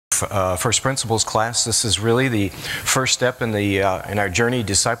First Principles class. This is really the first step in our Journey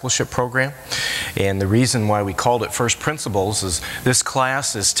Discipleship program. And the reason why we called it First Principles is this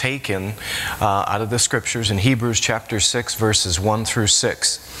class is taken out of the Scriptures in Hebrews chapter 6, verses 1 through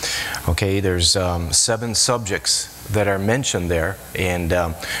 6. Okay, there's 7 subjects that are mentioned there, and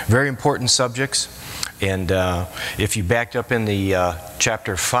very important subjects. And if you backed up in the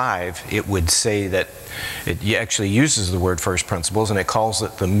chapter 5, it would say that it actually uses the word first principles, and it calls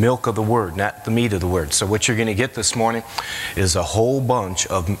it the milk of the Word, not the meat of the Word. So what you're going to get this morning is a whole bunch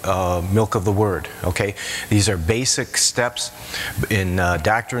of milk of the Word, okay? These are basic steps in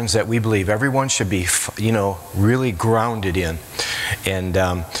doctrines that we believe everyone should be, really grounded in. And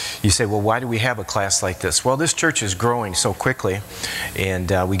you say, well, why do we have a class like this? Well, this church is growing so quickly, and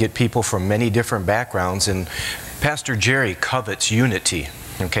we get people from many different backgrounds, and Pastor Jerry covets unity.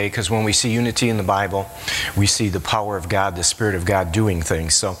 Okay, because when we see unity in the Bible, we see the power of God, the Spirit of God doing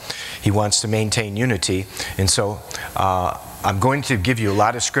things. So he wants to maintain unity. And so I'm going to give you a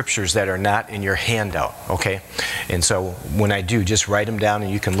lot of scriptures that are not in your handout, okay? And so when I do, just write them down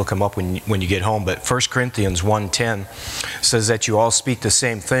and you can look them up when you get home. But 1 Corinthians 1:10 says that you all speak the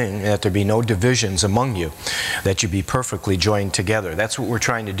same thing, and that there be no divisions among you, that you be perfectly joined together. That's what we're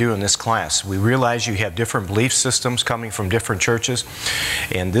trying to do in this class. We realize you have different belief systems coming from different churches,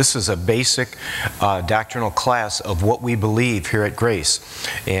 and this is a basic doctrinal class of what we believe here at Grace.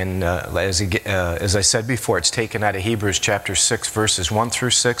 And as I said before, it's taken out of Hebrews chapter 6, verses 1 through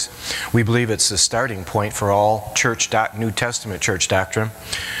 6. We believe it's the starting point for all New Testament church doctrine.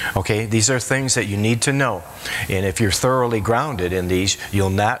 Okay, these are things that you need to know. And if you're thoroughly grounded in these, you'll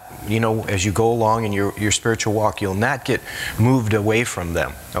not, as you go along in your spiritual walk, you'll not get moved away from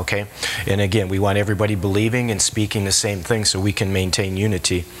them. Okay? And again, we want everybody believing and speaking the same thing so we can maintain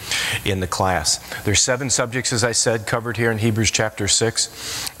unity in the class. There's 7 subjects, as I said, covered here in Hebrews chapter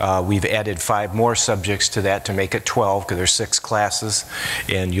 6. We've added 5 more subjects to that to make it 12, because there's 6 classes,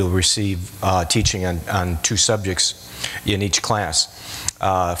 and you'll receive teaching on 2 subjects in each class.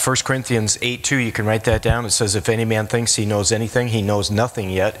 1 Corinthians 8:2, you can write that down. It says, if any man thinks he knows anything, he knows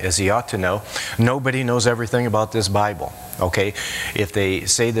nothing yet, as he ought to know. Nobody knows everything about this Bible, okay? If they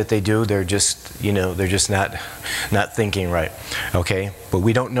say that they do, they're just, they're just not thinking right, okay? But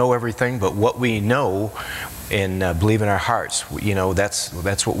we don't know everything, but what we know and believe in our hearts,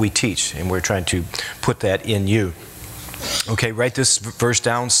 that's what we teach, and we're trying to put that in you. Okay, write this verse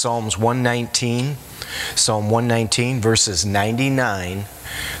down, Psalms 119. Psalm 119, verses 99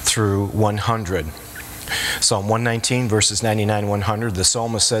 through 100. Psalm 119, verses 99 and 100, the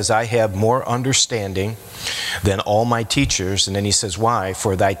psalmist says, I have more understanding than all my teachers. And then he says, why?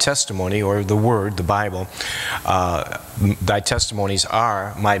 For thy testimony, or the Word, the Bible, thy testimonies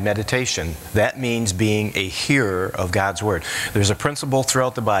are my meditation. That means being a hearer of God's Word. There's a principle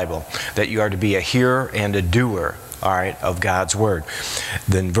throughout the Bible that you are to be a hearer and a doer, all right, of God's Word.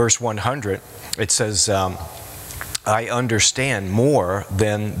 Then verse 100, it says, I understand more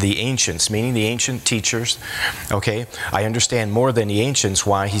than the ancients, meaning the ancient teachers, okay? I understand more than the ancients.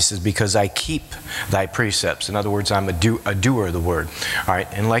 Why? He says, because I keep thy precepts. In other words, I'm a doer of the Word, all right?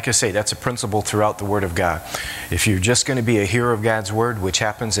 And like I say, that's a principle throughout the Word of God. If you're just going to be a hearer of God's Word, which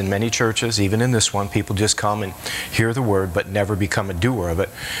happens in many churches, even in this one, people just come and hear the Word but never become a doer of it.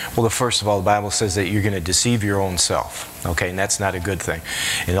 Well, first of all, the Bible says that you're going to deceive your own self, okay? And that's not a good thing.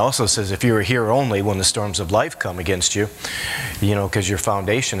 It also says if you're a hearer only, when the storms of life come against you, because your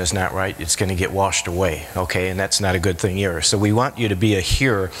foundation is not right, it's going to get washed away, okay? And that's not a good thing either. So we want you to be a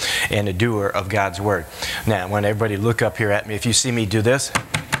hearer and a doer of God's Word. Now, I want everybody to look up here at me. If you see me do this,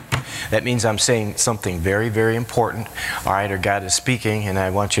 that means I'm saying something very, very important, all right, or God is speaking, and I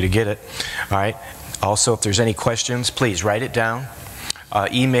want you to get it, all right? Also, if there's any questions, please write it down.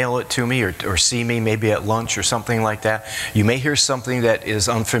 Email it to me, or see me maybe at lunch or something like that. You may hear something that is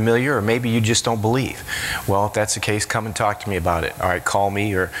unfamiliar, or maybe you just don't believe. Well, if that's the case, come and talk to me about it. All right, call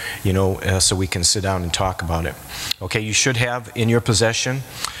me, or so we can sit down and talk about it. Okay, you should have in your possession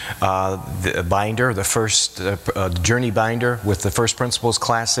the binder, the first journey binder with the First Principles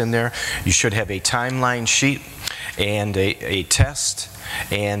class in there. You should have a timeline sheet and a test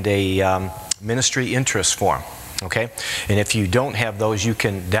and a ministry interest form. Okay? And if you don't have those, you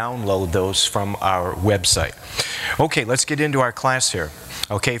can download those from our website. Okay, let's get into our class here.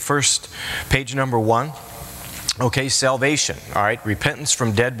 Okay, first, page number 1. Okay, salvation, all right, repentance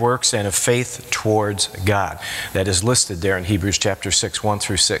from dead works and of faith towards God. That is listed there in Hebrews chapter 6, 1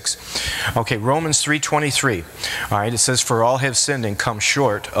 through 6. Okay, Romans 3:23, all right, it says, for all have sinned and come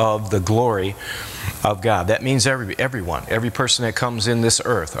short of the glory of God. That means everyone, every person that comes in this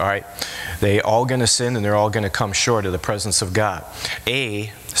earth, all right, they all going to sin and they're all going to come short of the presence of God.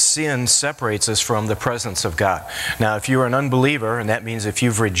 sin separates us from the presence of God. Now, if you're an unbeliever, and that means if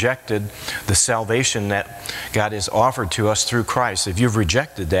you've rejected the salvation that God has offered to us through Christ, if you've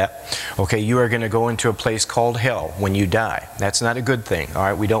rejected that, okay, you are going to go into a place called hell when you die. That's not a good thing, all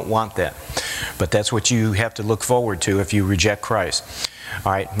right? We don't want that. But that's what you have to look forward to if you reject Christ.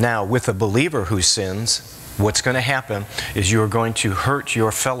 All right, now, with a believer who sins, what's going to happen is you are going to hurt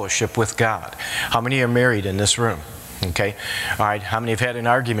your fellowship with God. How many are married in this room? Okay. All right. How many have had an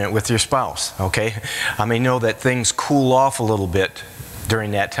argument with your spouse? Okay. How many know that things cool off a little bit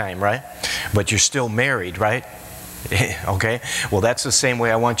during that time, right? But you're still married, right? Okay. Well, that's the same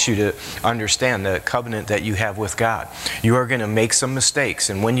way I want you to understand the covenant that you have with God. You are going to make some mistakes,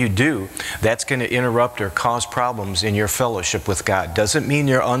 and when you do, that's going to interrupt or cause problems in your fellowship with God. Doesn't mean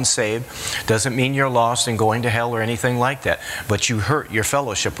you're unsaved, doesn't mean you're lost and going to hell or anything like that, but you hurt your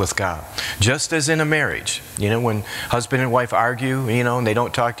fellowship with God. Just as in a marriage, you know, when husband and wife argue, you know, and they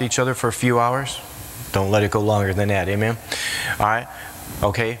don't talk to each other for a few hours, don't let it go longer than that. Amen. All right.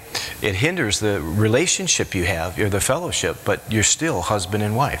 Okay, it hinders the relationship you have, or the fellowship, but you're still husband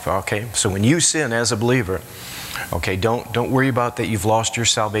and wife. Okay, so when you sin as a believer, okay, don't worry about that you've lost your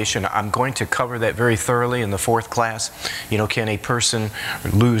salvation. I'm going to cover that very thoroughly in the 4th class. You know, can a person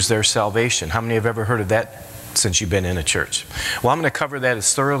lose their salvation? How many have ever heard of that since you've been in a church? Well, I'm going to cover that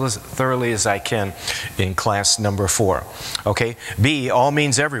as thoroughly as I can in class number 4. Okay, B, all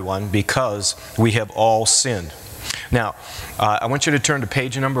means everyone, because we have all sinned. Now, I want you to turn to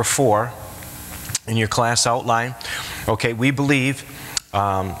page number 4 in your class outline. Okay, we believe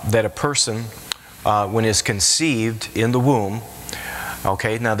that a person, when is conceived in the womb,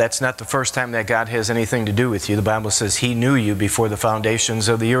 okay, now that's not the first time that God has anything to do with you. The Bible says He knew you before the foundations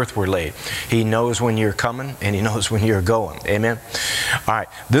of the earth were laid. He knows when you're coming and He knows when you're going. Amen? All right,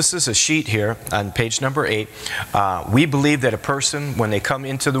 this is a sheet here on page number 8. We believe that a person, when they come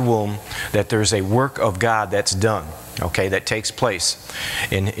into the womb, that there's a work of God that's done, okay, that takes place.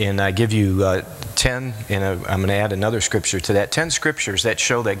 And I give you 10, and I'm going to add another scripture to that. 10 scriptures that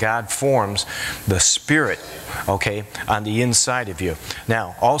show that God forms the Spirit, okay, on the inside of you.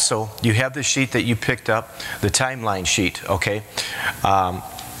 Now, also, you have the sheet that you picked up, the timeline sheet, okay? I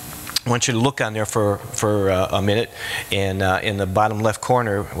want you to look on there for a minute, and in the bottom left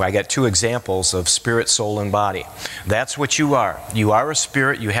corner, I got 2 examples of spirit, soul, and body. That's what you are. You are a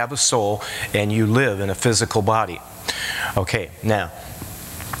spirit, you have a soul, and you live in a physical body. Okay, now,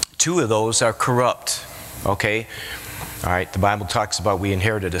 2 of those are corrupt, okay? All right, the Bible talks about we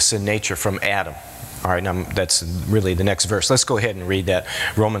inherited a sin nature from Adam. All right, now that's really the next verse. Let's go ahead and read that.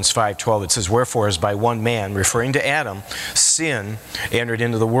 Romans 5:12, it says, "Wherefore, as by one man," referring to Adam, "sin entered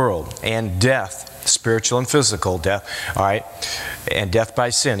into the world, and death," spiritual and physical death, all right, "and death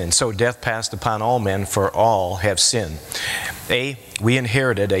by sin. And so death passed upon all men, for all have sinned." A, we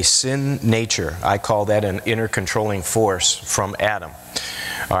inherited a sin nature. I call that an inner controlling force from Adam.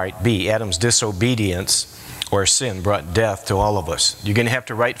 All right, B, Adam's disobedience or sin brought death to all of us. You're going to have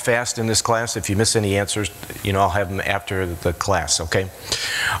to write fast in this class. If you miss any answers, you know, I'll have them after the class, okay?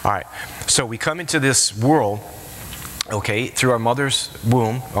 All right, so we come into this world, okay, through our mother's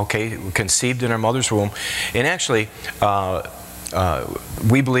womb, okay, conceived in our mother's womb, and actually,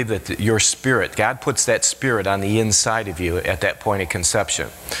 we believe that your spirit, God puts that spirit on the inside of you at that point of conception.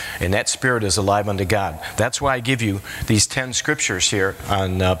 And that spirit is alive unto God. That's why I give you these 10 scriptures here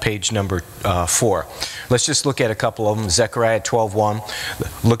on page number 4. Let's just look at a couple of them. Zechariah 12:1.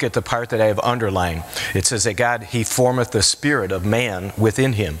 Look at the part that I have underlined. It says that God, He formeth the spirit of man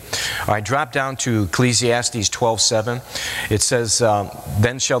within him. I drop down to Ecclesiastes 12:7. It says,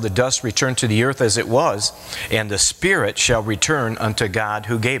 "Then shall the dust return to the earth as it was, and the spirit shall return unto God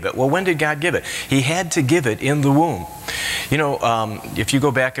who gave it." Well, when did God give it? He had to give it in the womb. You know, if you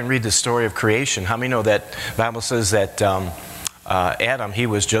go back and read the story of creation, how many know that the Bible says that Adam, he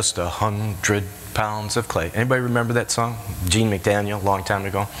was just 100 pounds of clay. Anybody remember that song? Gene McDaniel, a long time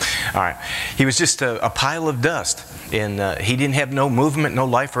ago. All right. He was just a pile of dust. And he didn't have no movement, no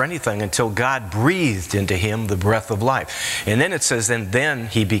life or anything until God breathed into him the breath of life. And then it says, and then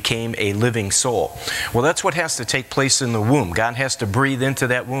he became a living soul. Well, that's what has to take place in the womb. God has to breathe into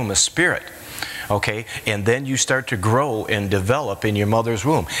that womb a spirit. Okay, and then you start to grow and develop in your mother's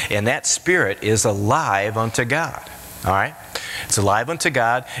womb. And that spirit is alive unto God. All right? It's alive unto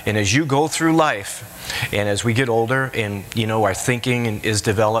God, and as you go through life, and as we get older and, you know, our thinking is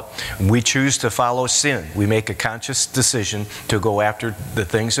developed, we choose to follow sin. We make a conscious decision to go after the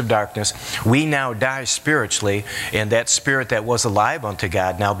things of darkness. We now die spiritually, and that spirit that was alive unto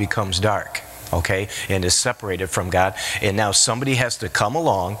God now becomes dark. okay, and is separated from God. And now somebody has to come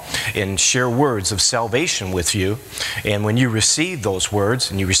along and share words of salvation with you. And when you receive those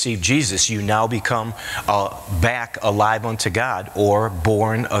words and you receive Jesus, you now become back alive unto God, or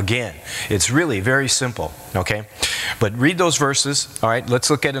born again. It's really very simple, okay? But read those verses. All right, let's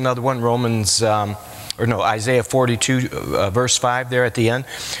look at another one. Isaiah 42, verse 5 there at the end.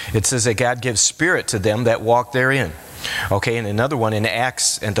 It says that God gives spirit to them that walk therein. Okay, and another one in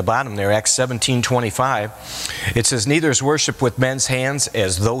Acts, at the bottom there, Acts 17:25, it says, neither is worship with men's hands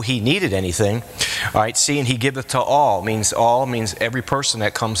as though he needed anything. All right, seeing he giveth to all means every person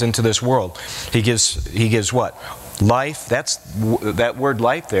that comes into this world. He gives what? Life. That word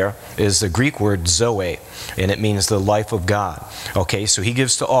life there is the Greek word zoe, and it means the life of God. Okay, so he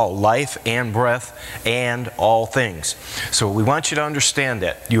gives to all life and breath and all things. So we want you to understand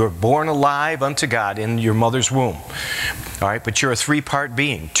that you are born alive unto God in your mother's womb. All right, but you're a three-part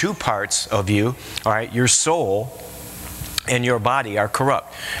being. Two parts of you, all right, your soul and your body are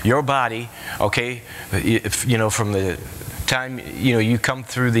corrupt. Your body, okay, from the time you come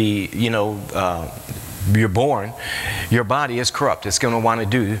through you're born, your body is corrupt. It's going to want to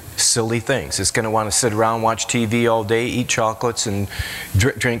do silly things. It's going to want to sit around, watch TV all day, eat chocolates, and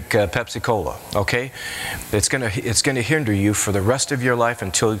drink Pepsi Cola. Okay, it's going to hinder you for the rest of your life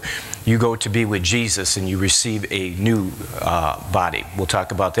until you go to be with Jesus and you receive a new body. We'll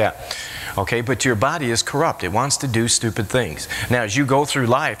talk about that. Okay, but your body is corrupt. It wants to do stupid things. Now, as you go through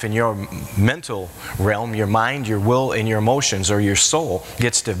life in your mental realm, your mind, your will, and your emotions, or your soul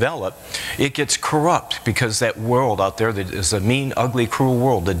gets developed, it gets corrupt, because that world out there that is a mean, ugly, cruel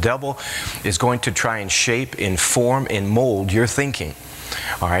world. The devil is going to try and shape, inform, and mold your thinking.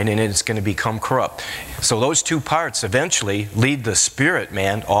 All right, and it's going to become corrupt. So those two parts eventually lead the spirit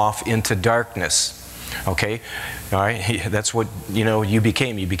man off into darkness. Okay, all right, that's what you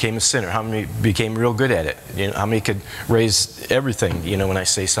became. You became a sinner. How many became real good at it? How many could raise everything? When I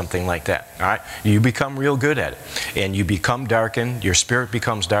say something like that, all right, you become real good at it, and you become darkened. Your spirit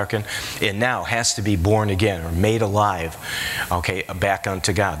becomes darkened, and now has to be born again, or made alive. Okay, back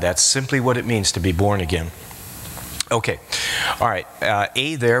unto God. That's simply what it means to be born again. Okay, all right.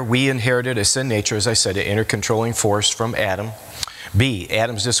 A there, we inherited a sin nature, as I said, an inner controlling force from Adam. B,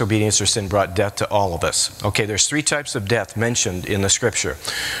 Adam's disobedience or sin brought death to all of us. Okay, there's three types of death mentioned in the Scripture.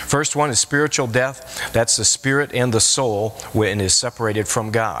 First one is spiritual death. That's the spirit and the soul when it is separated from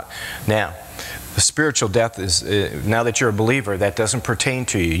God. Now, the spiritual death is, now that you're a believer, that doesn't pertain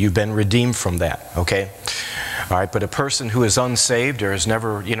to you. You've been redeemed from that, okay? All right, but a person who is unsaved or has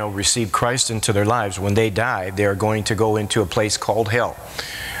never, received Christ into their lives, when they die, they are going to go into a place called hell.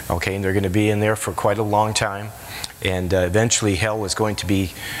 Okay, and they're going to be in there for quite a long time. And eventually hell is going to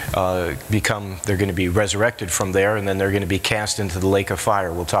be they're going to be resurrected from there, and then they're going to be cast into the lake of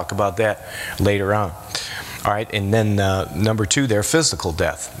fire. We'll talk about that later on. All right, and then number two there, physical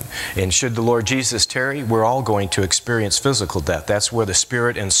death. And should the Lord Jesus tarry, we're all going to experience physical death. That's where the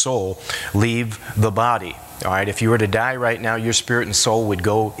spirit and soul leave the body. All right, if you were to die right now, your spirit and soul would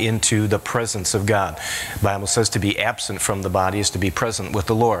go into the presence of God. The Bible says to be absent from the body is to be present with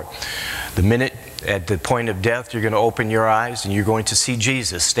the Lord. The minute at the point of death, you're going to open your eyes and you're going to see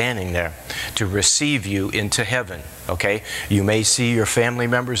Jesus standing there to receive you into heaven. Okay? You may see your family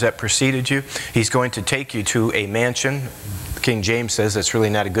members that preceded you. He's going to take you to a mansion. King James says that's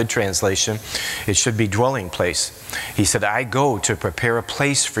really not a good translation. It should be dwelling place. He said, I go to prepare a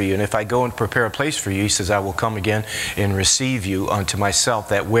place for you. And if I go and prepare a place for you, he says, I will come again and receive you unto myself,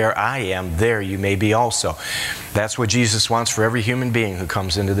 that where I am, there you may be also. That's what Jesus wants for every human being who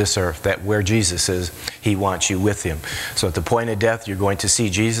comes into this earth, that where Jesus is, he wants you with him. So at the point of death, you're going to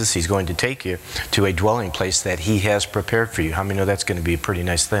see Jesus. He's going to take you to a dwelling place that he has prepared for you. How many know that's going to be a pretty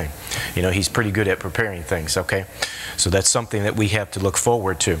nice thing? He's pretty good at preparing things, okay? So that's something that we have to look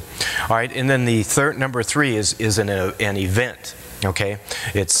forward to. All right, and then the number three is an event. Okay,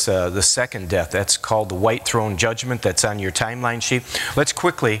 it's the second death. That's called the white throne judgment. That's on your timeline sheet. Let's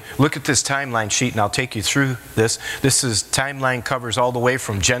quickly look at this timeline sheet, and I'll take you through this. Timeline covers all the way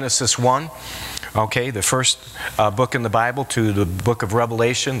from Genesis 1, okay, the first book in the Bible, to the book of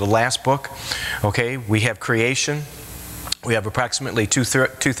Revelation, the last book. Okay, we have creation. We have approximately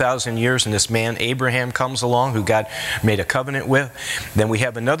 2,000 years, and this man Abraham comes along, who God made a covenant with. Then we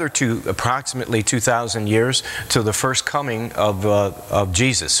have another approximately 2,000 years to the first coming of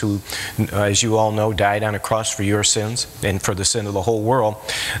Jesus, who, as you all know, died on a cross for your sins and for the sin of the whole world.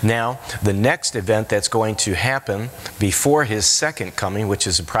 Now, the next event that's going to happen before his second coming, which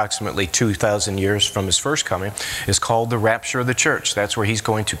is approximately 2,000 years from his first coming, is called the rapture of the church. That's where he's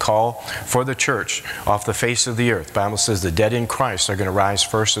going to call for the church off the face of the earth. The Bible says the the dead in Christ are going to rise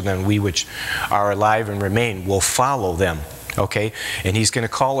first, and then we which are alive and remain will follow them. Okay, and he's going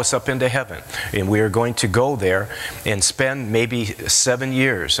to call us up into heaven, and we are going to go there and spend maybe 7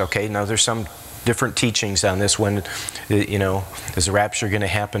 years. Okay, now there's some different teachings on this. When, you know, is the rapture going to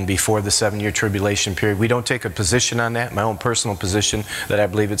happen before the 7-year tribulation period? We don't take a position on that. My own personal position, that I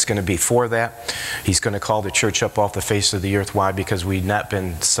believe it's going to be for that. He's going to call the church up off the face of the earth. Why? Because we've not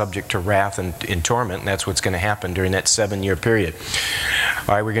been subject to wrath and in torment, and that's what's going to happen during that 7-year period.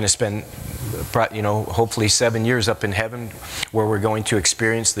 All right, we're going to spend, you know, hopefully 7 years up in heaven, where we're going to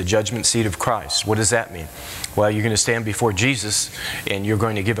experience the judgment seat of Christ. What does that mean? Well, you're going to stand before Jesus, and you're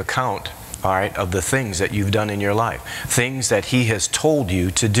going to give account, all right, of the things that you've done in your life, things that He has told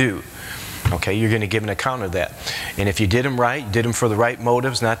you to do. Okay, you're going to give an account of that. And if you did them right, you did them for the right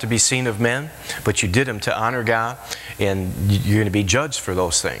motives, not to be seen of men, but you did them to honor God, and you're going to be judged for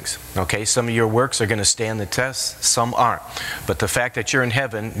those things. Okay, some of your works are going to stand the test, some aren't. But the fact that you're in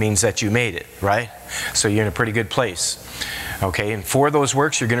heaven means that you made it, right? So you're in a pretty good place. Okay, and for those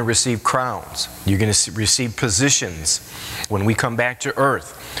works, you're going to receive crowns. You're going to receive positions. When we come back to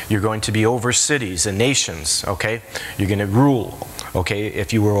earth, you're going to be over cities and nations, okay? You're going to rule, okay,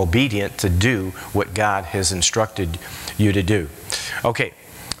 if you were obedient to do what God has instructed you to do. Okay,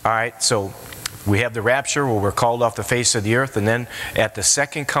 all right, so we have the rapture where we're called off the face of the earth, and then at the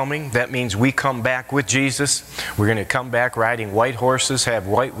second coming, that means we come back with Jesus. We're going to come back riding white horses, have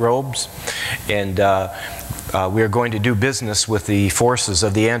white robes, and we are going to do business with the forces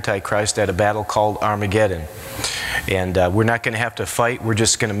of the Antichrist at a battle called Armageddon. And we're not going to have to fight. We're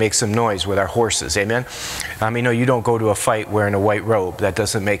just going to make some noise with our horses. Amen? I mean, no, you don't go to a fight wearing a white robe. That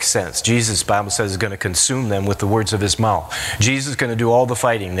doesn't make sense. Jesus, the Bible says, is going to consume them with the words of His mouth. Jesus is going to do all the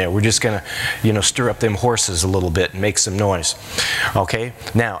fighting there. We're just going to, you know, stir up them horses a little bit and make some noise. Okay?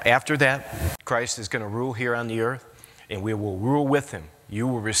 Now, after that, Christ is going to rule here on the earth, and we will rule with Him. You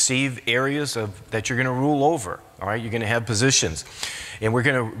will receive areas that you're going to rule over. All right, you're going to have positions. And we're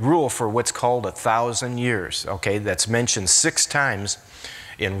going to rule for what's called 1,000 years. Okay, that's mentioned 6 times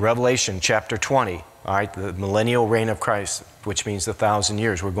in Revelation chapter 20. All right, the millennial reign of Christ, which means 1,000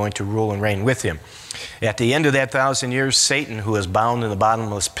 years. We're going to rule and reign with Him. At the end of that 1,000 years, Satan, who is bound in the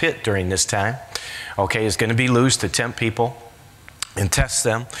bottomless pit during this time, okay, is going to be loosed to tempt people and test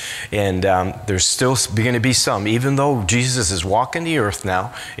them. And there's still going to be some, even though Jesus is walking the earth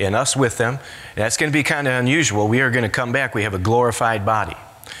now and us with them, that's going to be kind of unusual. We are going to come back. We have a glorified body.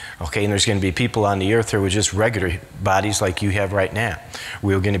 Okay, and there's going to be people on the earth here with just regular bodies like you have right now.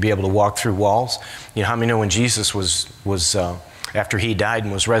 We're going to be able to walk through walls. You know, how many know when Jesus was after He died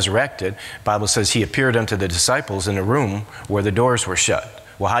and was resurrected, the Bible says He appeared unto the disciples in a room where the doors were shut.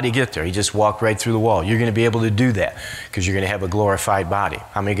 Well, how did He get there? He just walked right through the wall. You're going to be able to do that because you're going to have a glorified body.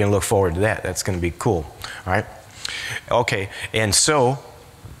 How many are going to look forward to that? That's going to be cool. All right? Okay, and so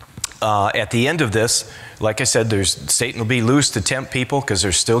at the end of this, like I said, Satan will be loose to tempt people because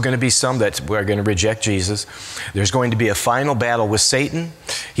there's still going to be some that are going to reject Jesus. There's going to be a final battle with Satan.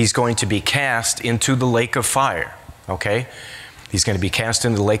 He's going to be cast into the lake of fire. Okay? He's going to be cast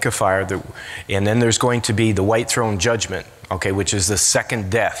into the lake of fire. And then there's going to be the white throne judgment, okay, which is the second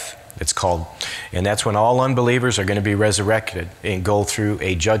death, it's called. And that's when all unbelievers are going to be resurrected and go through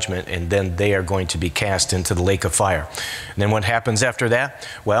a judgment, and then they are going to be cast into the lake of fire. And then what happens after that?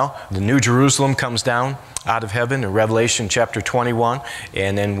 Well, the New Jerusalem comes down out of heaven in Revelation chapter 21,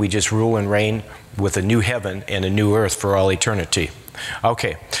 and then we just rule and reign with a new heaven and a new earth for all eternity.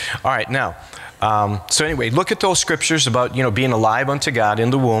 Okay, all right, now, so anyway, look at those scriptures about, you know, being alive unto God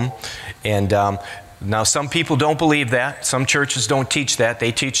in the womb. And now some people don't believe that. Some churches don't teach that.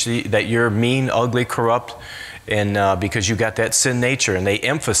 They teach that you're mean, ugly, corrupt, and because you got that sin nature, and they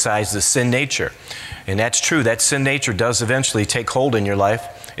emphasize the sin nature. And that's true. That sin nature does eventually take hold in your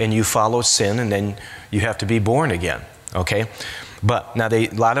life, and you follow sin, and then you have to be born again. Okay? But now a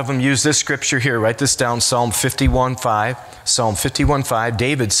lot of them use this scripture here. Write this down, Psalm 51:5. Psalm 51:5,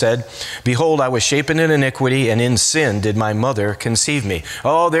 David said, "Behold, I was shapen in iniquity, and in sin did my mother conceive me."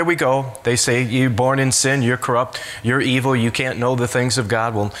 Oh, there we go. They say you're born in sin, you're corrupt, you're evil, you can't know the things of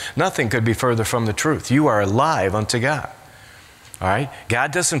God. Well, nothing could be further from the truth. You are alive unto God. All right?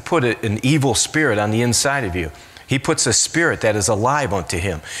 God doesn't put an evil spirit on the inside of you. He puts a spirit that is alive unto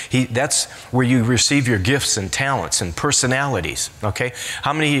Him. That's where you receive your gifts and talents and personalities. Okay?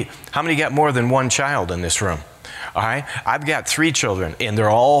 How many got more than one child in this room? All right? I've got 3 children, and they're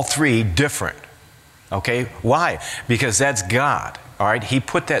all 3 different. Okay? Why? Because that's God. all right, He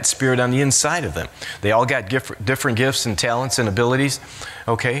put that Spirit on the inside of them. They all got different gifts and talents and abilities,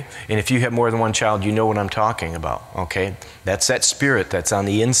 okay? And if you have more than one child, you know what I'm talking about, okay? That's that Spirit that's on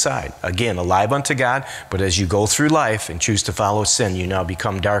the inside. Again, alive unto God, but as you go through life and choose to follow sin, you now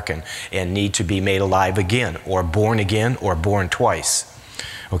become darkened and need to be made alive again, or born twice.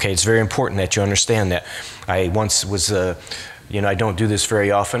 Okay, it's very important that you understand that. I once was I don't do this very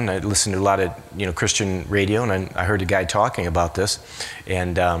often. I listen to a lot of, Christian radio, and I heard a guy talking about this,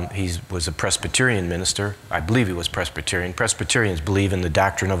 and he was a Presbyterian minister. I believe he was Presbyterian. Presbyterians believe in the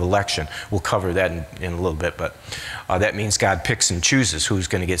doctrine of election. We'll cover that in a little bit, but that means God picks and chooses who's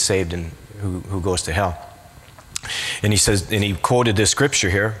going to get saved and who goes to hell. And he says, and he quoted this scripture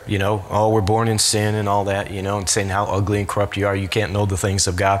here, we're born in sin and all that, and saying how ugly and corrupt you are. You can't know the things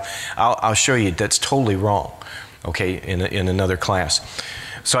of God. I'll show you that's totally wrong. Okay, in another class.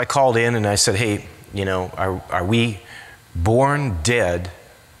 So I called in and I said, hey, are we born dead,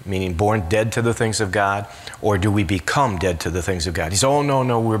 meaning born dead to the things of God, or do we become dead to the things of God? He said, oh,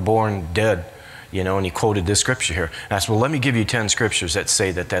 no, we're born dead, and he quoted this scripture here. And I said, well, let me give you 10 scriptures that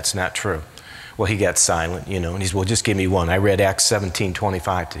say that that's not true. Well, he got silent, and he said, well, just give me one. I read Acts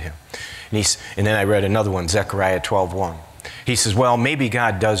 17:25 to him. And then I read another one, Zechariah 12:1. He says, well, maybe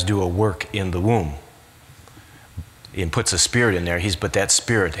God does do a work in the womb and puts a spirit in there, but that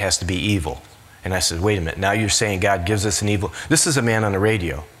spirit has to be evil. And I said, wait a minute, now you're saying God gives us an evil. This is a man on the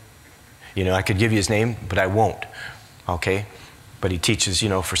radio. I could give you his name, but I won't. Okay? But he teaches,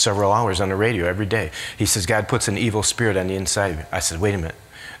 for several hours on the radio every day. He says God puts an evil spirit on the inside of you. I said, wait a minute.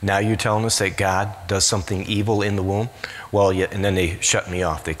 Now you're telling us that God does something evil in the womb? Well, yeah, and then they shut me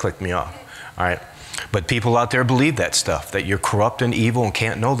off. They clicked me off. All right? But people out there believe that stuff, that you're corrupt and evil and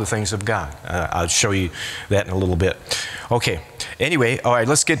can't know the things of God. I'll show you that in a little bit. Okay, anyway, all right,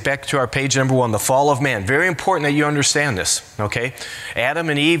 let's get back to our page number 1, the fall of man. Very important that you understand this, okay? Adam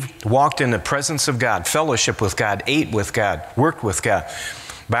and Eve walked in the presence of God, fellowship with God, ate with God, worked with God.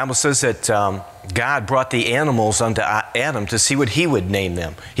 The Bible says that God brought the animals unto Adam to see what he would name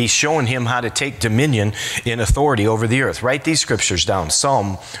them. He's showing him how to take dominion in authority over the earth. Write these scriptures down.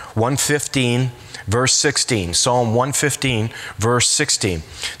 Psalm 115, verse 16. Psalm 115, verse 16. It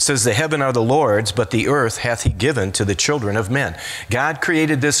says, the heaven are the Lord's, but the earth hath He given to the children of men. God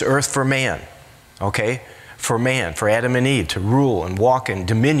created this earth for man, okay? For man, for Adam and Eve to rule and walk in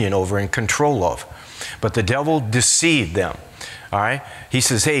dominion over and control of. But the devil deceived them. All right? He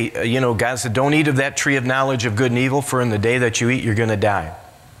says, hey, God said, don't eat of that tree of knowledge of good and evil, for in the day that you eat, you're going to die.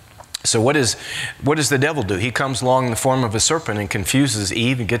 So what does the devil do? He comes along in the form of a serpent and confuses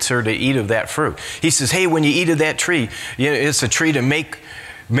Eve and gets her to eat of that fruit. He says, hey, when you eat of that tree, it's a tree to make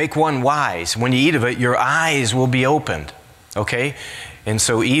one wise. When you eat of it, your eyes will be opened. Okay? And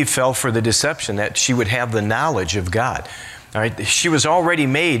so Eve fell for the deception that she would have the knowledge of God. All right, she was already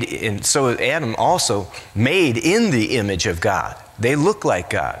made, and so Adam also made in the image of God. They look like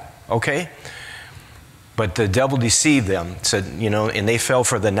God, okay? But the devil deceived them, said, and they fell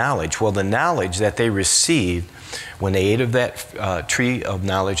for the knowledge. Well, the knowledge that they received when they ate of that tree of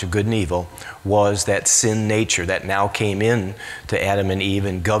knowledge of good and evil was that sin nature that now came in to Adam and Eve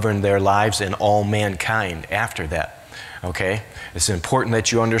and governed their lives and all mankind after that, okay? It's important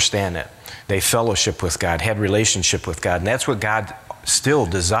that you understand that. They fellowship with God, had relationship with God, and that's what God still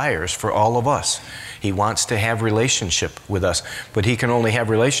desires for all of us. He wants to have relationship with us, but He can only have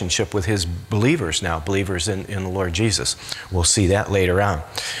relationship with His believers now, believers in the Lord Jesus. We'll see that later on.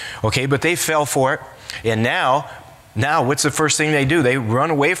 Okay, but they fell for it, and now what's the first thing they do? They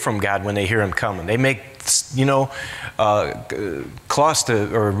run away from God when they hear Him coming. They make, cloths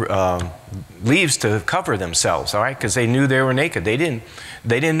leaves to cover themselves, all right, because they knew they were naked. They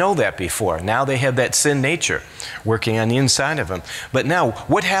didn't know that before. Now they have that sin nature working on the inside of them. But now,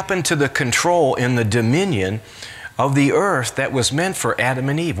 what happened to the control and the dominion of the earth that was meant for Adam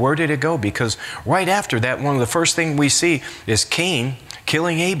and Eve? Where did it go? Because right after that, one of the first things we see is Cain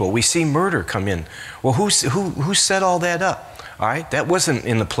killing Abel. We see murder come in. Well, who set all that up? All right, that wasn't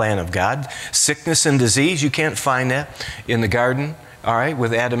in the plan of God. Sickness and disease, you can't find that in the garden, all right,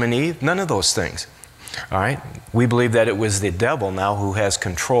 with Adam and Eve. None of those things. All right, we believe that it was the devil now who has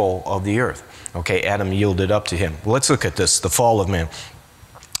control of the earth. Okay, Adam yielded up to him. Well, let's look at this, the fall of man.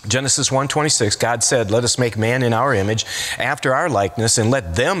 Genesis 1:26, God said, let us make man in our image, after our likeness, and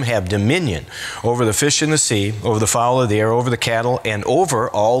let them have dominion over the fish in the sea, over the fowl of the air, over the cattle, and over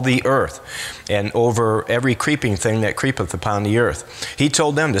all the earth, and over every creeping thing that creepeth upon the earth. He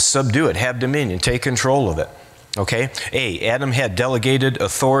told them to subdue it, have dominion, take control of it. Okay? A, Adam had delegated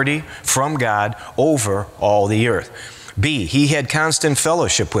authority from God over all the earth. B, he had constant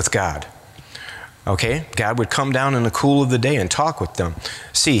fellowship with God. Okay, God would come down in the cool of the day and talk with them.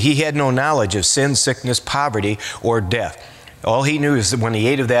 See, he had no knowledge of sin, sickness, poverty, or death. All he knew is that when he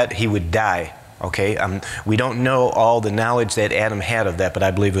ate of that, he would die. Okay, we don't know all the knowledge that Adam had of that, but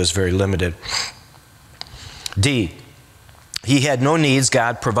I believe it was very limited. D, he had no needs.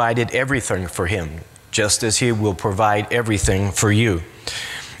 God provided everything for him, just as he will provide everything for you.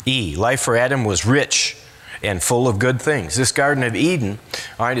 E, life for Adam was rich and full of good things. This Garden of Eden,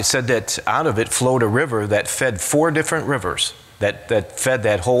 all right, it said that out of it flowed a river that fed 4 different rivers that fed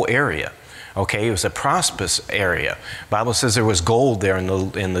that whole area. Okay, it was a prosperous area. The Bible says there was gold there,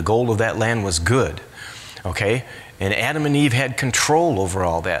 and the gold of that land was good. Okay, and Adam and Eve had control over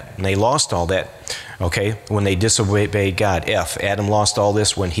all that, and they lost all that. Okay, when they disobeyed God. F, Adam lost all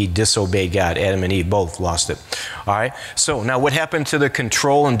this when he disobeyed God. Adam and Eve both lost it. All right, so now what happened to the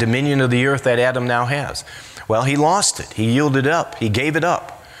control and dominion of the earth that Adam now has? Well, he lost it. He yielded up. He gave it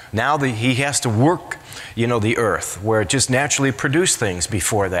up. Now he has to work, the earth, where it just naturally produced things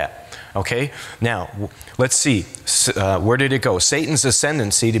before that. Okay, now let's see, where did it go? Satan's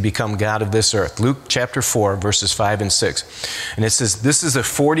ascendancy to become God of this earth. Luke chapter 4, verses 5 and 6. And it says, this is a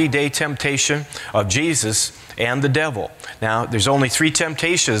 40-day temptation of Jesus and the devil. Now, there's only 3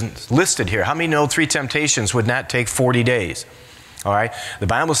 temptations listed here. How many know 3 temptations would not take 40 days? All right, the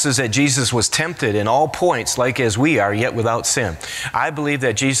Bible says that Jesus was tempted in all points like as we are, yet without sin. I believe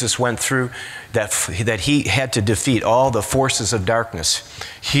that Jesus went through that he had to defeat all the forces of darkness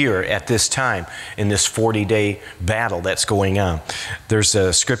here at this time in this 40-day battle that's going on. There's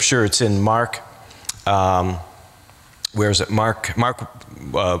a scripture, it's in Mark, where is it? Mark,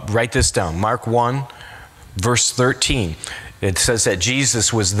 write this down, Mark 1, verse 13. It says that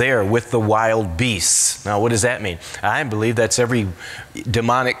Jesus was there with the wild beasts. Now, what does that mean? I believe that's every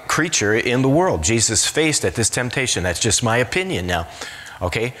demonic creature in the world Jesus faced at this temptation. That's just my opinion now.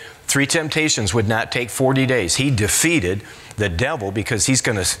 Okay? 3 temptations would not take 40 days. He defeated the devil because he's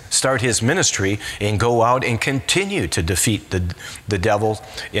going to start his ministry and go out and continue to defeat the devil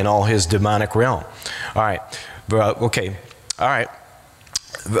in all his demonic realm. All right. Okay. All right.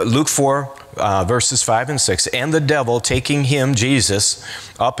 Luke 4, verses 5 and 6. And the devil, taking him, Jesus,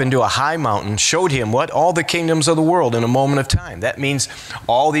 up into a high mountain, showed him what? All the kingdoms of the world in a moment of time. That means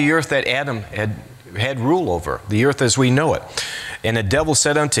all the earth that Adam had rule over, the earth as we know it. And the devil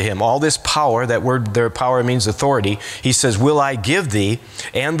said unto him, all this power, that word there, power means authority, he says, will I give thee,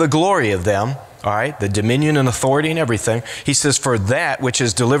 and the glory of them, all right, the dominion and authority and everything. He says, for that which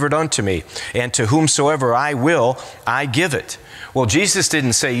is delivered unto me, and to whomsoever I will, I give it. Well, Jesus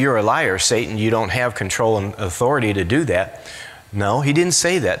didn't say, you're a liar, Satan, you don't have control and authority to do that. No, he didn't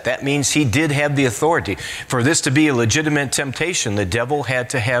say that. That means he did have the authority. For this to be a legitimate temptation, the devil had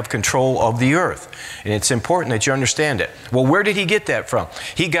to have control of the earth. And it's important that you understand it. Well, where did he get that from?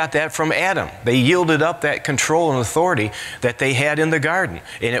 He got that from Adam. They yielded up that control and authority that they had in the garden,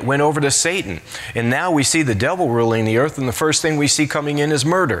 and it went over to Satan. And now we see the devil ruling the earth, and the first thing we see coming in is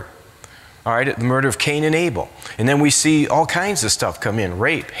murder. All right, the murder of Cain and Abel. And then we see all kinds of stuff come in,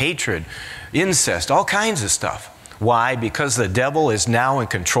 rape, hatred, incest, all kinds of stuff. Why? Because the devil is now in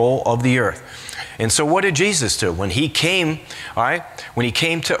control of the earth. And so what did Jesus do? When he came, all right, when he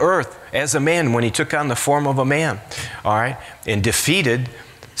came to earth as a man, when he took on the form of a man, all right, and defeated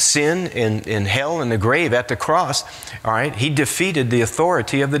sin in hell and the grave at the cross, all right, he defeated the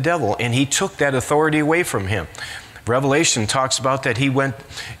authority of the devil, and he took that authority away from him. Revelation talks about that he went,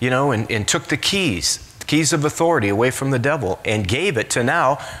 and took the keys of authority away from the devil and gave it to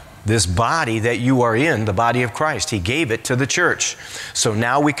now this body that you are in, the body of Christ. He gave it to the church. So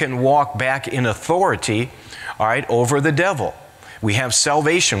now we can walk back in authority, all right, over the devil. We have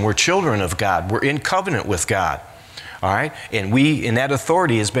salvation. We're children of God. We're in covenant with God, all right? And that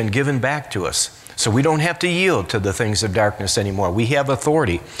authority has been given back to us. So we don't have to yield to the things of darkness anymore. We have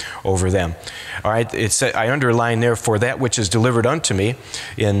authority over them. All right, I underline there, for that which is delivered unto me.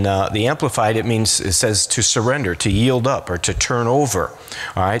 In the Amplified, it says to surrender, to yield up, or to turn over.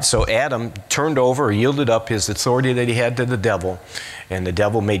 All right, so Adam turned over or yielded up his authority that he had to the devil, and the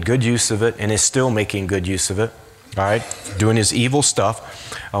devil made good use of it and is still making good use of it. All right, doing his evil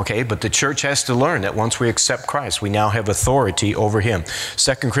stuff. Okay, but the church has to learn that once we accept Christ, we now have authority over him.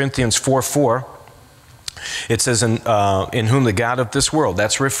 2 Corinthians 4:4. It says, in whom the God of this world,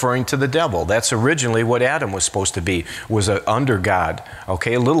 that's referring to the devil. That's originally what Adam was supposed to be, was an under God,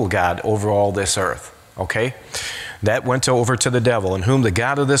 okay, a little God over all this earth, okay? That went over to the devil, in whom the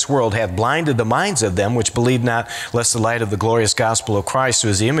God of this world hath blinded the minds of them which believe not, lest the light of the glorious gospel of Christ, who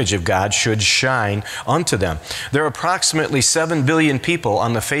is the image of God, should shine unto them. There are approximately 7 billion people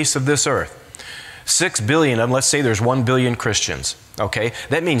on the face of this earth. 6 billion of them, let's say there's 1 billion Christians. Okay?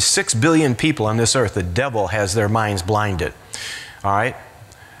 That means 6 billion people on this earth, the devil has their minds blinded. All right?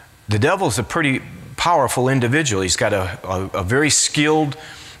 The devil's a pretty powerful individual. He's got a very skilled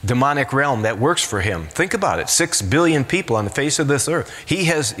demonic realm that works for him. Think about it. 6 billion people on the face of this earth. He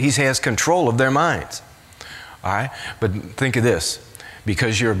has control of their minds. All right? But think of this.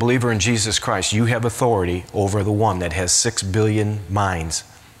 Because you're a believer in Jesus Christ, you have authority over the one that has 6 billion minds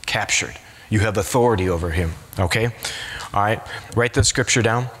captured. You have authority over him. Okay? All right? Write the scripture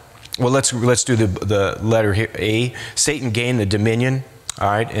down. Well, let's do the letter here, A. Satan gained the dominion, all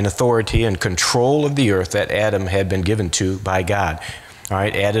right, and authority and control of the earth that Adam had been given to by God. All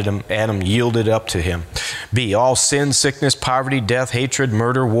right, Adam yielded up to him. B, all sin, sickness, poverty, death, hatred,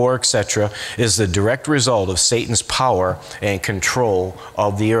 murder, war, etc. is the direct result of Satan's power and control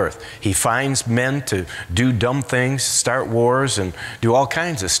of the earth. He finds men to do dumb things, start wars, and do all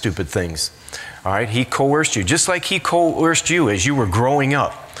kinds of stupid things. All right, he coerced you, just like he coerced you as you were growing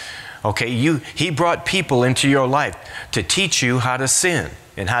up. Okay, he brought people into your life to teach you how to sin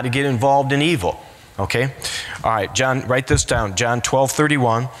and how to get involved in evil. Okay? All right, John, write this down. John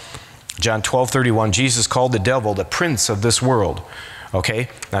 12:31. John 12:31. Jesus called the devil the prince of this world. Okay?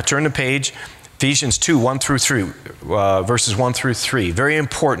 Now turn the page. Ephesians 2, 1 through 3, verses 1 through 3. Very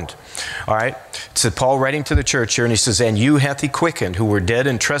important. All right? It's Paul writing to the church here, and he says, "And you hath he quickened, who were dead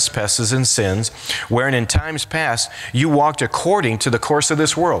in trespasses and sins, wherein in times past you walked according to the course of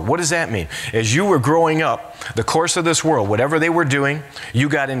this world." What does that mean? As you were growing up, the course of this world, whatever they were doing, you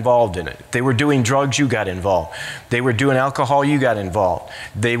got involved in it. If they were doing drugs, you got involved. They were doing alcohol, you got involved.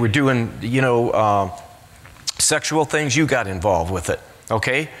 They were doing, sexual things, you got involved with it.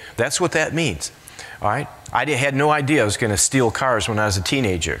 Okay? That's what that means. All right? I had no idea I was going to steal cars when I was a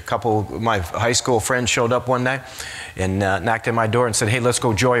teenager. A couple of my high school friends showed up one night and knocked on my door and said, "Hey, let's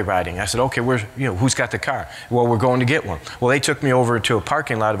go joyriding." I said, "Okay, who's got the car?" "Well, we're going to get one." Well, they took me over to a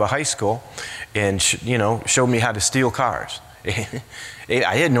parking lot of a high school and, showed me how to steal cars.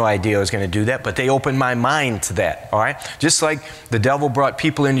 I had no idea I was going to do that, but they opened my mind to that, all right? Just like the devil brought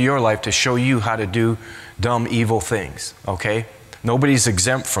people into your life to show you how to do dumb, evil things, okay? Nobody's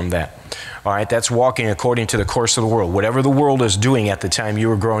exempt from that. All right, that's walking according to the course of the world. Whatever the world is doing at the time you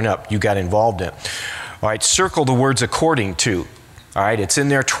were growing up, you got involved in. All right, circle the words according to. All right, it's in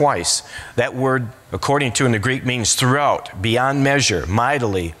there twice. That word according to in the Greek means throughout, beyond measure,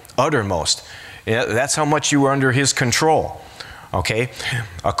 mightily, uttermost. That's how much you were under his control. Okay,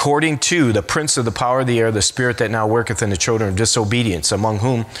 according to the prince of the power of the air, the spirit that now worketh in the children of disobedience, among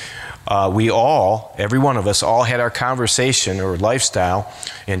whom we all, every one of us, all had our conversation or lifestyle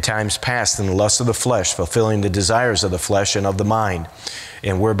in times past in the lust of the flesh, fulfilling the desires of the flesh and of the mind,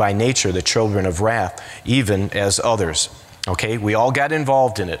 and were by nature the children of wrath, even as others. Okay, we all got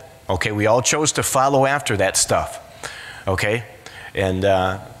involved in it. Okay, we all chose to follow after that stuff. Okay, and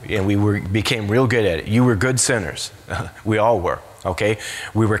we became real good at it. You were good sinners. We all were. Okay,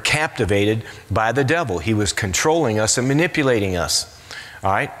 we were captivated by the devil. He was controlling us and manipulating us.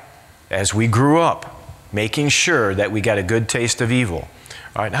 All right. As we grew up, making sure that we got a good taste of evil.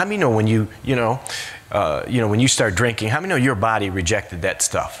 All right, how many know when when you start drinking, how many know your body rejected that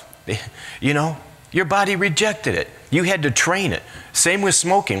stuff? Your body rejected it. You had to train it. Same with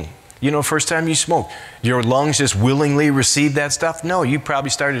smoking. First time you smoked, your lungs just willingly received that stuff? No, you probably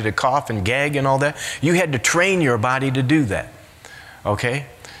started to cough and gag and all that. You had to train your body to do that. Okay?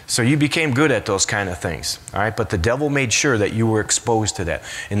 So you became good at those kind of things, all right? But the devil made sure that you were exposed to that.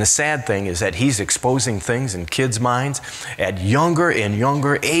 And the sad thing is that he's exposing things in kids' minds at younger and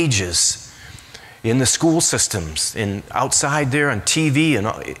younger ages, in the school systems, and outside there on TV,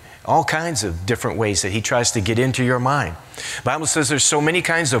 and all kinds of different ways that he tries to get into your mind. The Bible says there's so many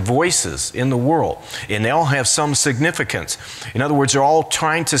kinds of voices in the world, and they all have some significance. In other words, they're all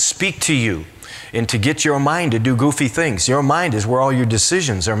trying to speak to you and to get your mind to do goofy things. Your mind is where all your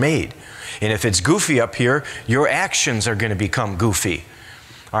decisions are made. And if it's goofy up here, your actions are going to become goofy.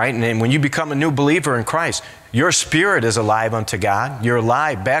 All right, and then when you become a new believer in Christ, your spirit is alive unto God. You're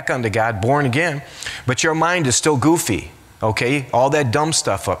alive back unto God, born again, but your mind is still goofy, okay? All that dumb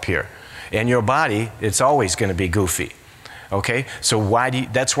stuff up here. And your body, it's always going to be goofy. Okay, so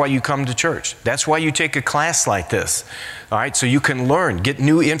that's why you come to church. That's why you take a class like this. All right, so you can learn, get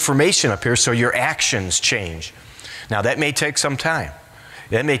new information up here so your actions change. Now that may take some time.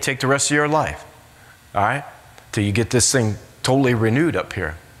 That may take the rest of your life. All right, till you get this thing totally renewed up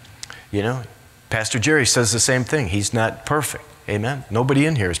here. Pastor Jerry says the same thing. He's not perfect. Amen. Nobody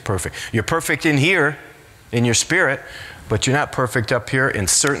in here is perfect. You're perfect in here, in your spirit, but you're not perfect up here, and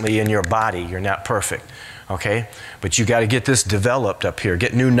certainly in your body, you're not perfect. okay? But you got to get this developed up here,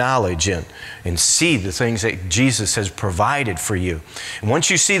 get new knowledge in, and see the things that Jesus has provided for you. And once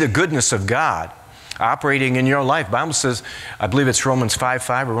you see the goodness of God operating in your life, the Bible says, I believe it's Romans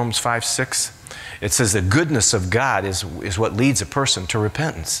 5:5 or Romans 5:6, it says the goodness of God is what leads a person to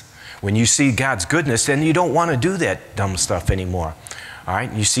repentance. When you see God's goodness, then you don't want to do that dumb stuff anymore. All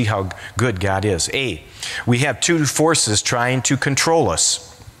right? You see how good God is. A, we have two forces trying to control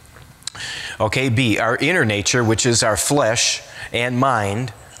us. Okay, B, our inner nature, which is our flesh and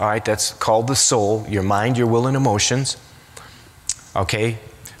mind. All right, that's called the soul, your mind, your will, and emotions. Okay,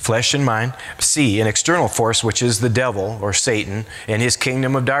 flesh and mind. C, an external force, which is the devil or Satan and his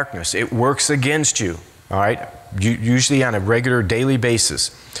kingdom of darkness. It works against you, all right, usually on a regular daily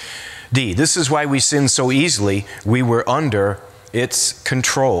basis. D, this is why we sin so easily. We were under its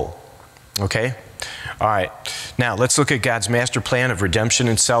control, okay? All right, now let's look at God's master plan of redemption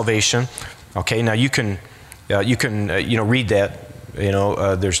and salvation. Okay, now you can read that.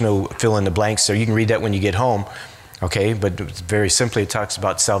 There's no fill in the blanks there. You can read that when you get home. Okay, but very simply, it talks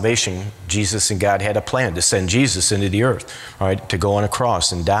about salvation. Jesus and God had a plan to send Jesus into the earth, all right, to go on a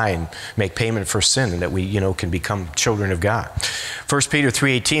cross and die and make payment for sin, and that we, can become children of God. 1 Peter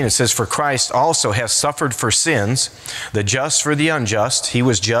 3:18, it says, "For Christ also has suffered for sins, the just for the unjust." He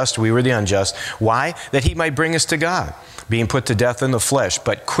was just, we were the unjust. Why? That he might bring us to God, being put to death in the flesh,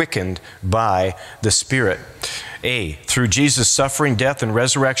 but quickened by the Spirit. A, through Jesus' suffering, death, and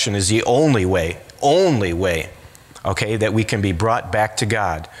resurrection is the only way, okay, that we can be brought back to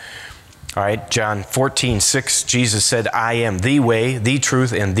God. All right, John 14:6, Jesus said, "I am the way, the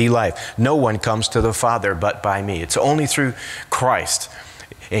truth, and the life. No one comes to the Father but by me." It's only through Christ.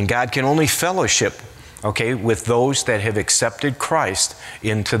 And God can only fellowship, okay, with those that have accepted Christ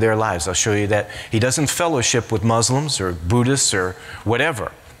into their lives. I'll show you that. He doesn't fellowship with Muslims or Buddhists or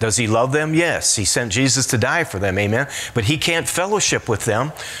whatever. Does he love them? Yes. He sent Jesus to die for them, amen. But he can't fellowship with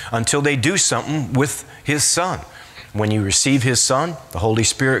them until they do something with his Son. When you receive his Son, the Holy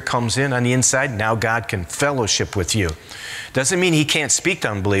Spirit comes in on the inside. Now God can fellowship with you. Doesn't mean he can't speak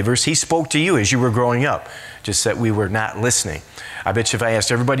to unbelievers. He spoke to you as you were growing up, just that we were not listening. I bet you if I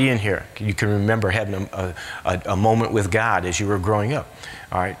asked everybody in here, you can remember having a moment with God as you were growing up.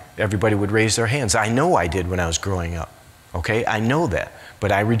 All right, everybody would raise their hands. I know I did when I was growing up. Okay, I know that.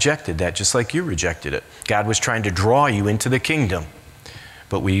 But I rejected that just like you rejected it. God was trying to draw you into the kingdom.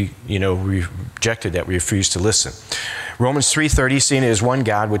 But we rejected that. We refused to listen. Romans 3:30, "Seeing it is one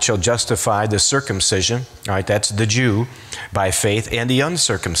God which shall justify the circumcision," all right, that's the Jew, "by faith, and the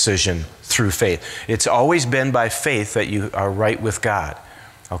uncircumcision through faith." It's always been by faith that you are right with God,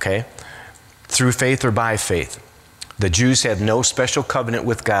 okay? Through faith or by faith. The Jews had no special covenant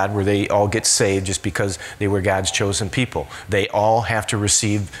with God where they all get saved just because they were God's chosen people. They all have to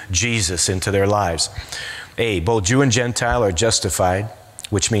receive Jesus into their lives. A, both Jew and Gentile are justified,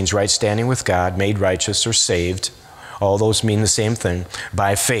 which means right standing with God, made righteous or saved. All those mean the same thing,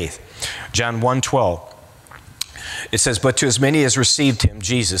 by faith. John 1:12, it says, "But to as many as received him,"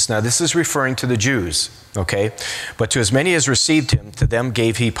 Jesus. Now this is referring to the Jews, okay? "But to as many as received him, to them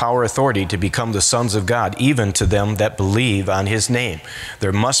gave he power, authority to become the sons of God, even to them that believe on his name."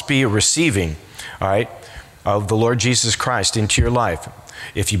 There must be a receiving, all right, of the Lord Jesus Christ into your life.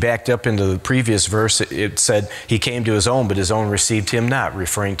 If you backed up into the previous verse, it said, "He came to his own, but his own received him not,"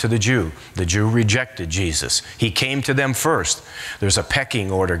 referring to the Jew. The Jew rejected Jesus. He came to them first. There's a pecking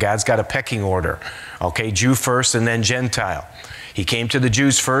order. God's got a pecking order. Okay, Jew first and then Gentile. He came to the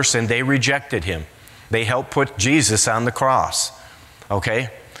Jews first and they rejected him. They helped put Jesus on the cross. Okay,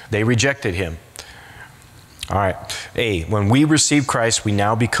 they rejected him. All right. A, when we receive Christ, we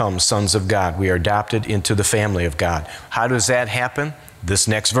now become sons of God. We are adopted into the family of God. How does that happen? This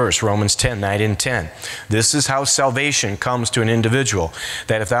next verse, Romans 10:9 and 10. "This is how salvation comes to an individual,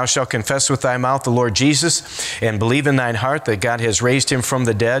 that if thou shalt confess with thy mouth the Lord Jesus, and believe in thine heart that God has raised him from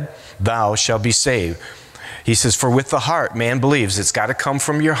the dead, thou shalt be saved." He says, "For with the heart man believes." It's got to come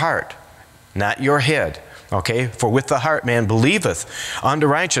from your heart, not your head. Okay? "For with the heart man believeth unto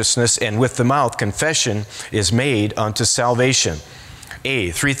righteousness, and with the mouth confession is made unto salvation." A,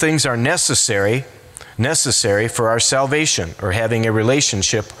 three things are necessary for our salvation, or having a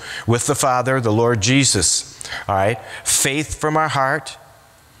relationship with the Father, the Lord Jesus. All right? Faith from our heart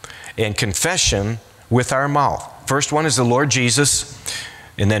and confession with our mouth. First one is the Lord Jesus,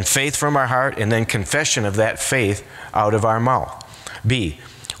 and then faith from our heart, and then confession of that faith out of our mouth. B,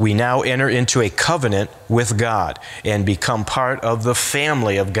 we now enter into a covenant with God and become part of the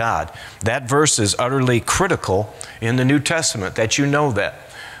family of God. That verse is utterly critical in the New Testament, that you know that.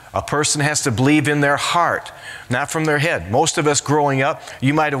 A person has to believe in their heart, not from their head. Most of us growing up,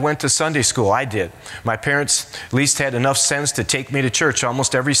 you might have went to Sunday school. I did. My parents at least had enough sense to take me to church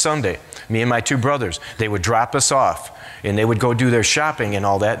almost every Sunday. Me and my two brothers. They would drop us off, and they would go do their shopping and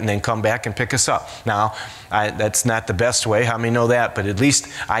all that, and then come back and pick us up. Now, that's not the best way. How many know that? But at least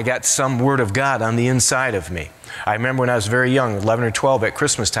I got some Word of God on the inside of me. I remember when I was very young, 11 or 12 at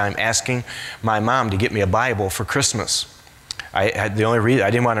Christmas time, asking my mom to get me a Bible for Christmas. The only reason I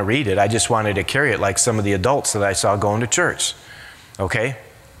didn't want to read it, I just wanted to carry it like some of the adults that I saw going to church. Okay?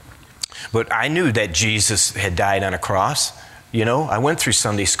 But I knew that Jesus had died on a cross. You know, I went through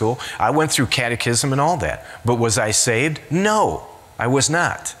Sunday school. I went through catechism and all that. But was I saved? No, I was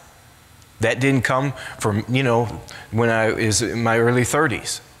not. That didn't come from, you know, when I was in my early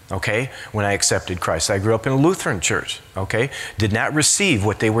 30s. Okay, when I accepted Christ. I grew up in a Lutheran church, okay? Did not receive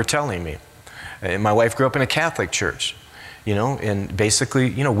what they were telling me. And my wife grew up in a Catholic church, you know, and basically,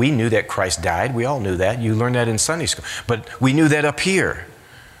 you know, we knew that Christ died. We all knew that. You learned that in Sunday school. But we knew that up here.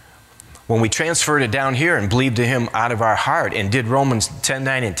 When we transferred it down here and believed in Him out of our heart and did Romans 10,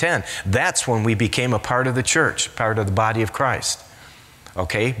 9, and 10, that's when we became a part of the church, part of the body of Christ.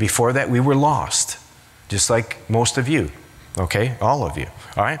 Okay? Before that, we were lost, just like most of you. Okay? All of you.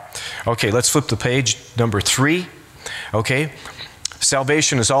 All right? Okay, let's flip to page number 3. Okay?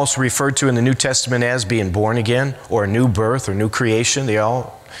 Salvation is also referred to in the New Testament as being born again, or a new birth, or new creation. They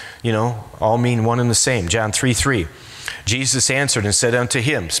all, you know, all mean one and the same. John 3:3. Jesus answered and said unto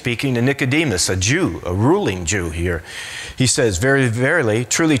him, speaking to Nicodemus, a Jew, a ruling Jew here. He says, Very verily,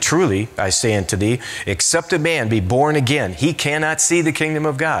 truly, truly, I say unto thee, except a man be born again, he cannot see the kingdom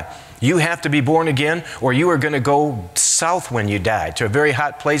of God. You have to be born again, or you are going to go south when you die, to a very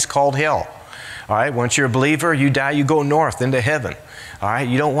hot place called hell. All right, once you're a believer, you die, you go north into heaven. All right,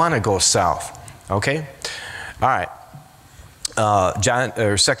 you don't want to go south. Okay? All right.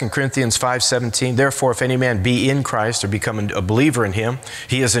 2 Corinthians 5:17, therefore if any man be in Christ or become a believer in Him,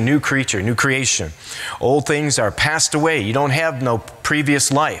 he is a new creature, new creation. Old things are passed away. You don't have no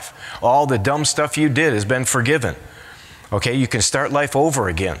previous life. All the dumb stuff you did has been forgiven. Okay, you can start life over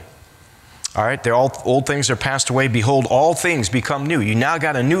again. All right, old things are passed away. Behold, all things become new. You now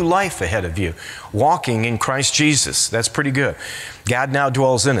got a new life ahead of you, walking in Christ Jesus. That's pretty good. God now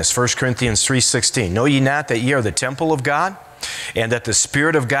dwells in us. 1 Corinthians 3:16. Know ye not that ye are the temple of God, and that the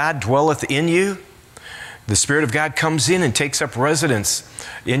Spirit of God dwelleth in you? The Spirit of God comes in and takes up residence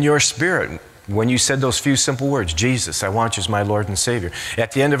in your spirit. When you said those few simple words, Jesus, I want you as my Lord and Savior.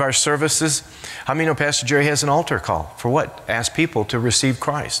 At the end of our services, how many know Pastor Jerry has an altar call? For what? Ask people to receive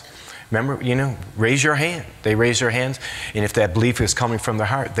Christ. Remember, you know, raise your hand. They raise their hands, and if that belief is coming from their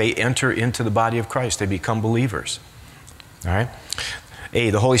heart, they enter into the body of Christ. They become believers. All right? A,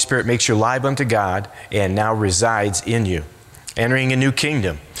 the Holy Spirit makes you alive unto God and now resides in you. Entering a new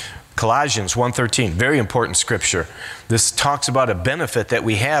kingdom. Colossians 1:13, very important scripture. This talks about a benefit that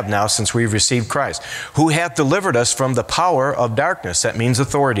we have now since we've received Christ. Who hath delivered us from the power of darkness, that means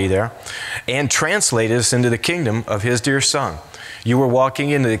authority there, and translated us into the kingdom of His dear Son. You were walking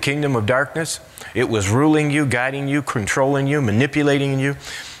into the kingdom of darkness. It was ruling you, guiding you, controlling you, manipulating you.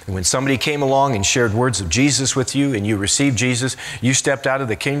 And when somebody came along and shared words of Jesus with you and you received Jesus, you stepped out of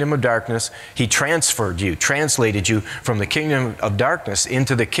the kingdom of darkness. He transferred you, translated you from the kingdom of darkness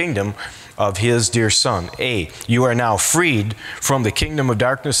into the kingdom of His dear Son. A, you are now freed from the kingdom of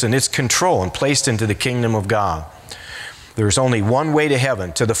darkness and its control and placed into the kingdom of God. There's only one way to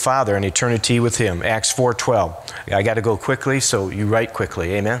heaven, to the Father in eternity with Him. Acts 4:12. I got to go quickly, so you write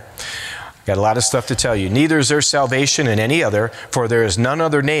quickly. Amen? Got a lot of stuff to tell you. Neither is there salvation in any other, for there is none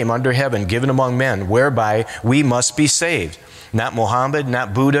other name under heaven given among men whereby we must be saved. Not Muhammad,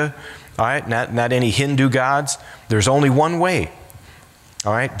 not Buddha, all right? Not any Hindu gods. There's only one way.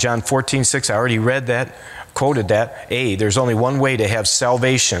 All right? John 14:6, I already read that, quoted that. A, there's only one way to have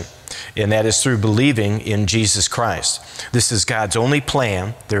salvation, and that is through believing in Jesus Christ. This is God's only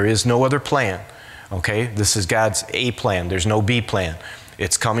plan. There is no other plan. Okay? This is God's A plan. There's no B plan.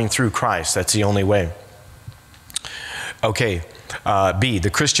 It's coming through Christ. That's the only way. Okay. B,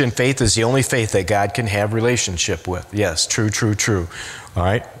 the Christian faith is the only faith that God can have relationship with. Yes, true, true, true. All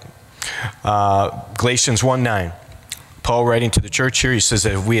right. Galatians 1:9. Paul writing to the church here, he says,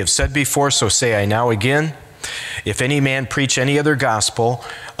 as we have said before, so say I now again, if any man preach any other gospel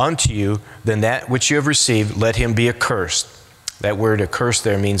unto you than that which you have received, let him be accursed. That word accursed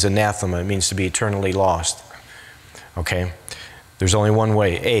there means anathema. It means to be eternally lost. Okay. There's only one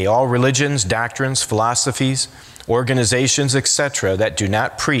way. A, all religions, doctrines, philosophies, organizations, etc., that do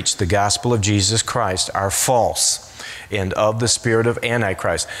not preach the gospel of Jesus Christ are false. and of the spirit of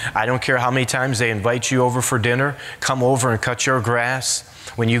Antichrist. I don't care how many times they invite you over for dinner, come over and cut your grass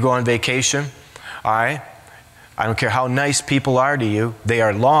when you go on vacation, all right? I don't care how nice people are to you, they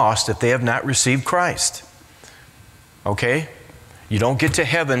are lost if they have not received Christ. Okay? You don't get to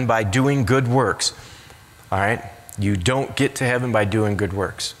heaven by doing good works. All right? You don't get to heaven by doing good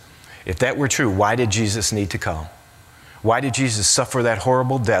works. If that were true, why did Jesus need to come? Why did Jesus suffer that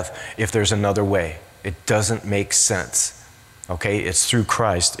horrible death if there's another way? It doesn't make sense. Okay? It's through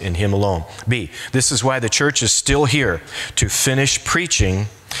Christ and Him alone. B, this is why the church is still here, to finish preaching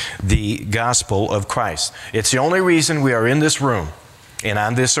the gospel of Christ. It's the only reason we are in this room and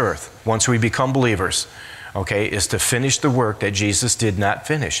on this earth once we become believers, okay, is to finish the work that Jesus did not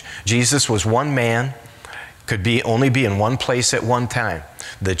finish. Jesus was one man, could only be in one place at one time.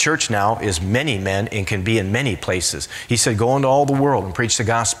 The church now is many men and can be in many places. He said, go into all the world and preach the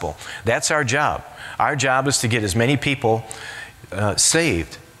gospel. That's our job. Our job is to get as many people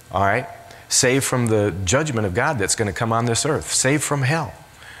saved, all right? Saved from the judgment of God that's going to come on this earth. Saved from hell.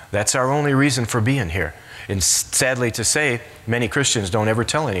 That's our only reason for being here. And sadly to say, many Christians don't ever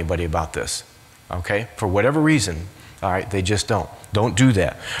tell anybody about this. Okay? For whatever reason, all right, they just don't. Don't do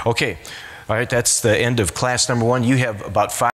that. Okay. All right, that's the end of class number 1. You have about 5